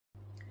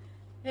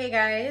Hey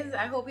guys,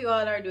 I hope you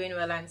all are doing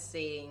well and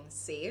staying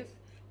safe.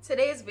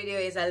 Today's video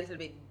is a little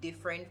bit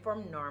different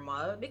from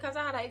normal because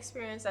I had an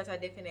experience that I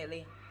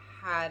definitely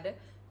had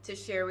to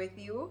share with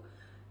you.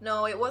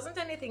 No, it wasn't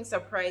anything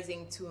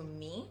surprising to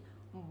me,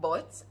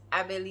 but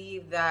I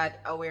believe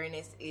that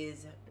awareness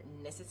is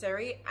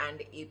necessary,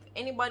 and if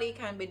anybody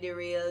can be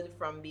derailed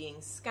from being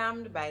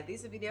scammed by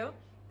this video,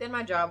 then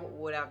my job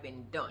would have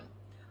been done.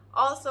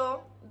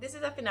 Also, this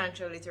is a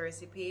financial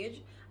literacy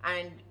page,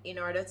 and in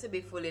order to be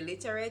fully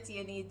literate,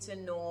 you need to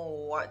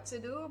know what to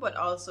do, but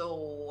also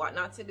what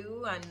not to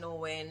do, and know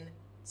when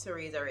to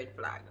raise a red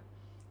flag.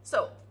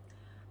 So,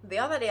 the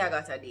other day I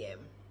got a DM.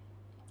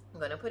 I'm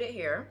gonna put it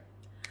here.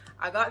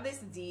 I got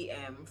this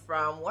DM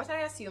from what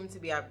I assume to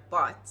be a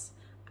bot,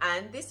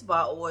 and this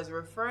bot was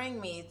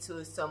referring me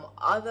to some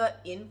other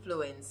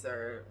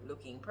influencer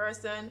looking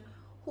person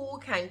who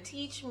can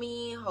teach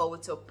me how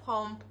to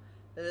pump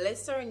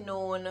lesser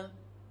known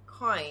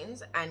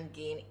coins and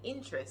gain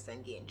interest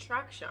and gain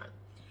traction.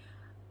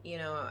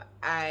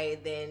 I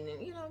then,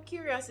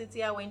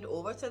 curiosity, I went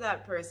over to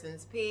that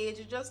person's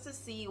page just to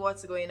see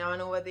what's going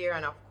on over there.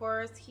 And of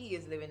course, he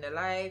is living the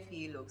life.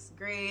 He looks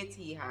great.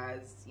 He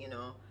has,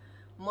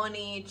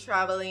 money,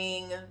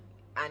 traveling,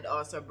 and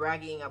also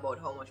bragging about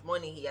how much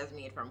money he has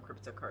made from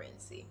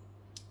cryptocurrency.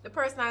 The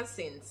person has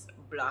since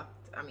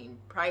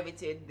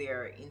privated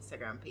their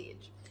Instagram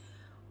page.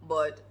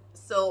 But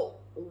so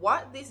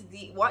what this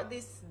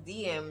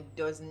DM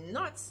does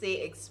not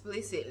say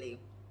explicitly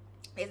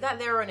is that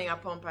they're running a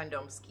pump and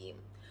dump scheme.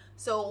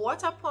 So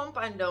what a pump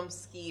and dump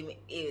scheme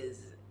is,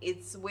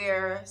 it's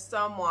where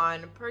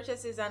someone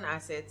purchases an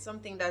asset,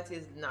 something that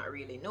is not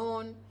really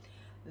known.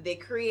 They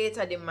create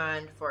a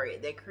demand for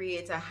it. They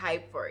create a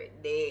hype for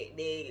it.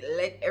 They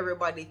let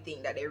everybody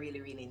think that they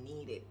really, really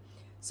need it.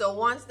 So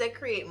once they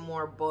create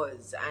more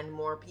buzz and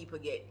more people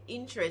get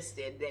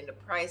interested, then the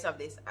price of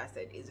this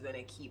asset is going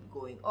to keep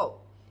going up.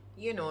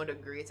 The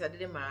greater the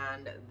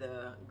demand,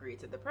 the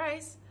greater the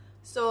price.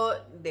 So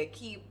they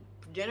keep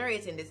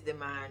generating this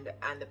demand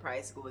and the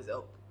price goes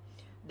up.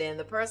 Then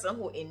the person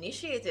who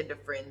initiated the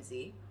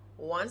frenzy,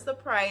 once the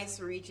price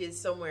reaches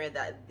somewhere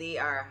that they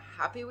are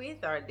happy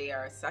with or they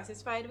are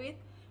satisfied with,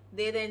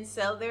 they then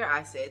sell their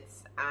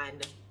assets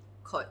and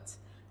cut.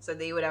 So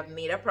they would have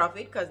made a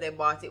profit because they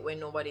bought it when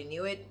nobody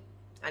knew it,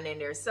 and then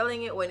they're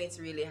selling it when it's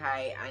really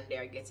high and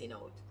they're getting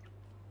out.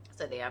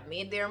 So they have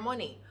made their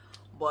money.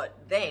 But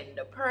then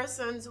the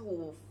persons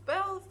who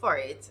fell for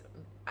it,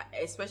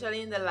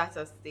 especially in the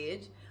latter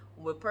stage,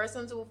 the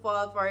persons who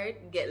fall for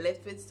it get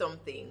left with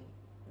something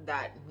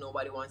that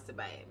nobody wants to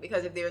buy.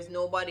 Because if there's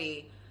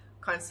nobody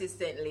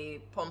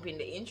consistently pumping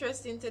the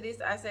interest into this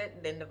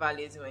asset, then the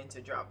value is going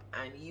to drop.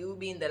 And you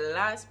being the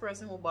last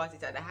person who bought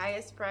it at the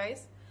highest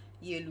price,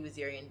 you lose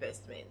your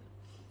investment.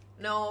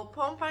 Now,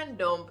 pump and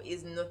dump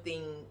is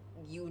nothing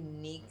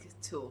unique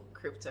to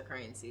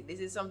cryptocurrency. This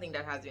is something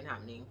that has been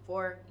happening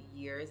for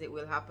years. It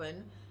will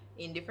happen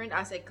in different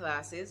asset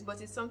classes,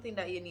 but it's something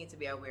that you need to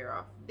be aware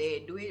of. They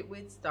do it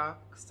with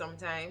stocks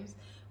sometimes.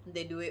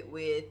 They do it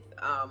with,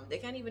 they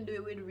can even do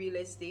it with real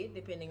estate,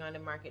 depending on the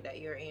market that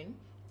you're in.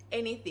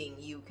 Anything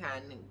you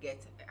can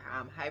get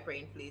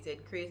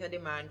hyperinflated, create a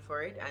demand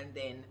for it, and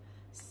then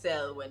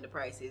sell when the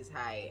price is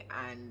high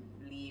and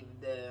leave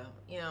the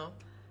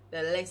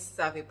less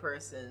savvy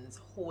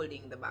persons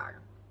holding the bag.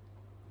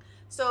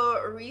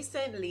 So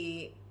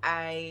recently,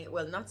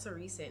 not so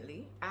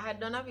recently, I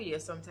had done a video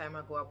some time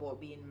ago about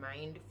being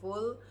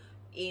mindful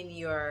in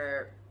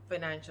your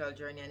financial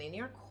journey and in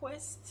your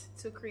quest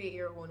to create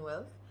your own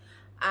wealth.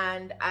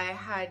 And I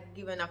had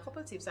given a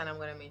couple tips and I'm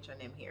going to mention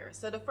them here.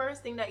 So the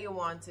first thing that you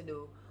want to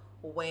do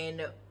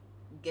when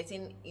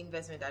getting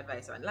investment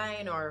advice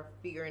online or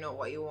figuring out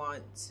what you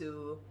want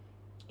to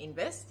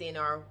invest in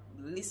or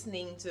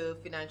listening to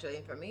financial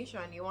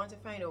information, you want to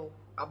find out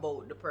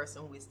about the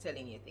person who is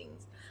telling you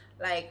things.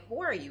 Like,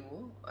 who are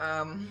you?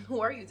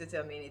 Who are you to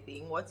tell me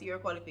anything? What's your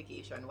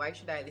qualification? Why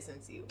should I listen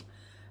to you?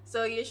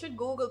 So you should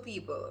Google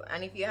people.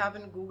 And if you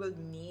haven't Googled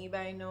me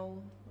by now,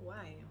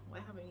 why? Why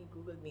haven't you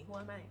Googled me? Who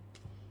am I?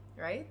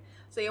 Right?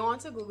 So you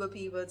want to Google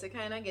people to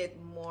kind of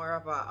get more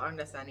of a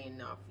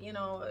understanding of,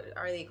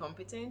 are they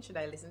competent? Should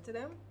I listen to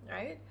them?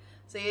 Right?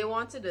 So you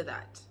want to do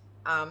that.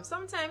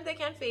 Sometimes they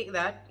can fake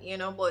that,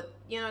 but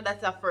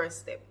that's a first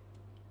step.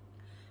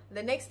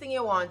 The next thing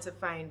you want to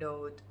find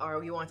out,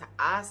 or you want to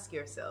ask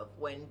yourself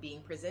when being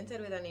presented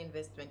with an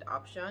investment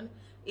option,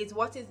 is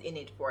what is in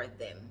it for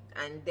them.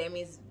 And them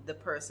is the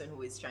person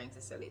who is trying to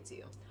sell it to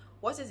you.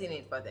 What is in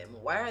it for them?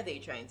 Why are they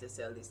trying to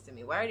sell this to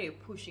me? Why are they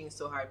pushing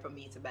so hard for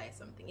me to buy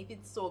something? If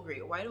it's so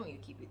great, why don't you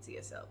keep it to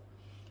yourself?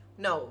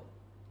 No.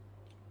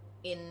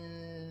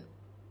 In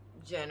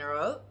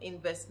general,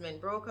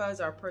 investment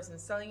brokers or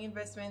persons selling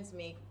investments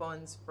make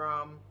funds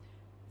from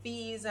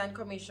fees and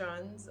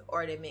commissions,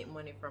 or they make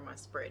money from a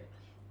spread.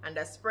 And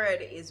the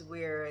spread is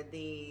where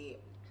they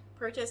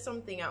purchase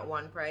something at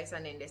one price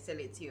and then they sell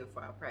it to you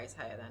for a price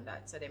higher than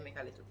that, so they make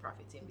a little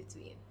profit in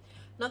between.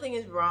 Nothing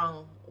is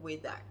wrong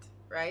with that,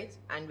 right?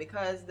 And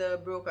because the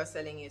broker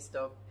selling you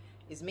stuff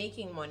is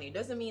making money,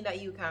 doesn't mean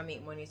that you can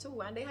make money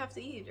too, and they have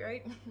to eat,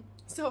 right?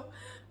 So,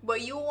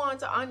 but you want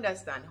to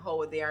understand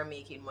how they are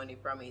making money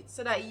from it,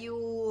 so that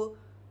you're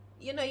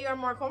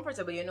more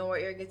comfortable, you know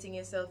what you're getting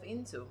yourself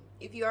into.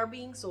 If you are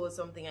being sold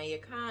something and you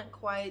can't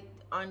quite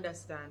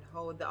understand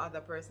how the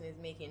other person is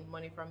making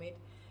money from it,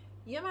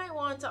 you might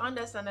want to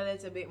understand a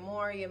little bit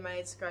more. You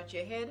might scratch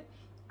your head.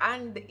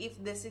 And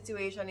if the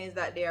situation is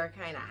that they are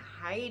kind of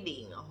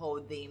hiding how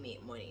they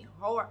make money,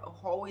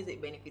 how is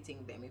it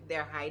benefiting them? If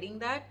they're hiding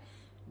that,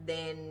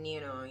 then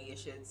you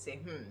should say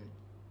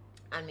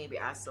and maybe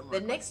ask someone.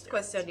 The next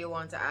question you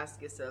want to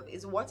ask yourself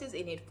is, what is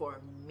in it for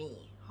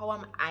me? How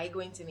am I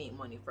going to make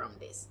money from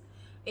this?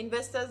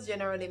 Investors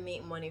generally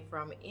make money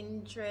from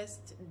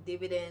interest,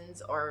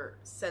 dividends, or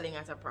selling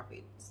at a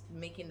profit,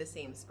 making the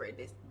same spread.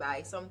 They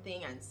buy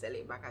something and sell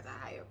it back at a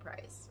higher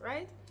price,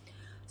 right?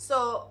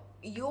 So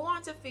you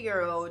want to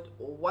figure out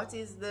what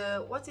is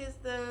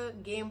the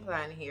game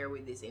plan here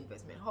with this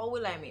investment. How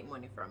will I make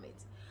money from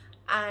it?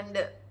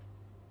 And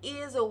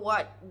is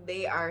what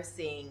they are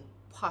saying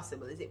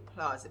possible? Is it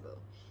plausible?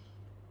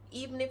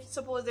 Even if,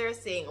 suppose they're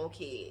saying,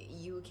 okay,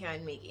 you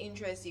can make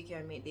interest, you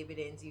can make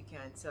dividends, you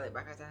can sell it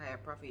back at a higher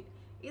profit,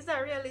 is that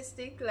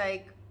realistic?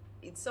 Like,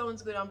 it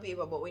sounds good on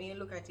paper, but when you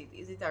look at it,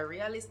 is it a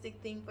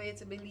realistic thing for you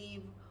to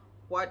believe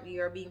what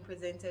you're being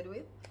presented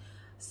with?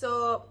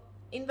 So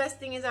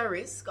investing is a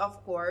risk,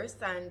 of course,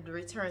 and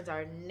returns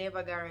are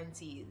never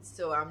guaranteed.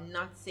 So I'm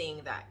not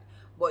saying that,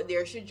 but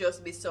there should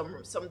just be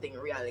something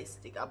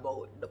realistic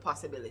about the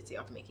possibility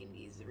of making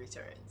these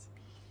returns.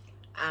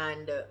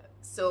 And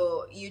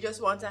so you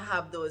just want to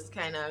have those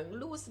kind of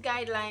loose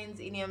guidelines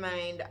in your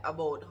mind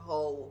about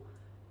how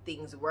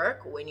things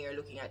work when you're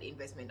looking at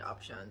investment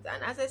options.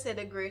 And as I said,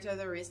 the greater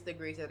the risk, the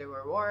greater the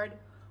reward.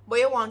 But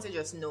you want to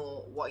just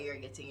know what you're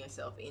getting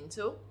yourself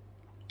into,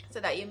 so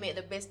that you make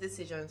the best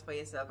decisions for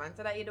yourself, and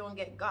so that you don't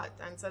get got,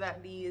 and so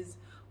that these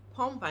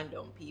pump and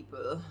dump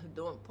people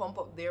don't pump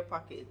up their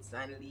pockets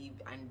and leave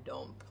and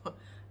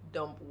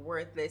dump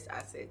worthless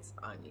assets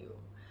on you.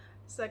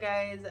 So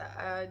guys,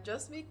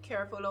 just be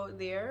careful out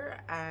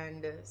there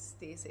and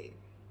stay safe.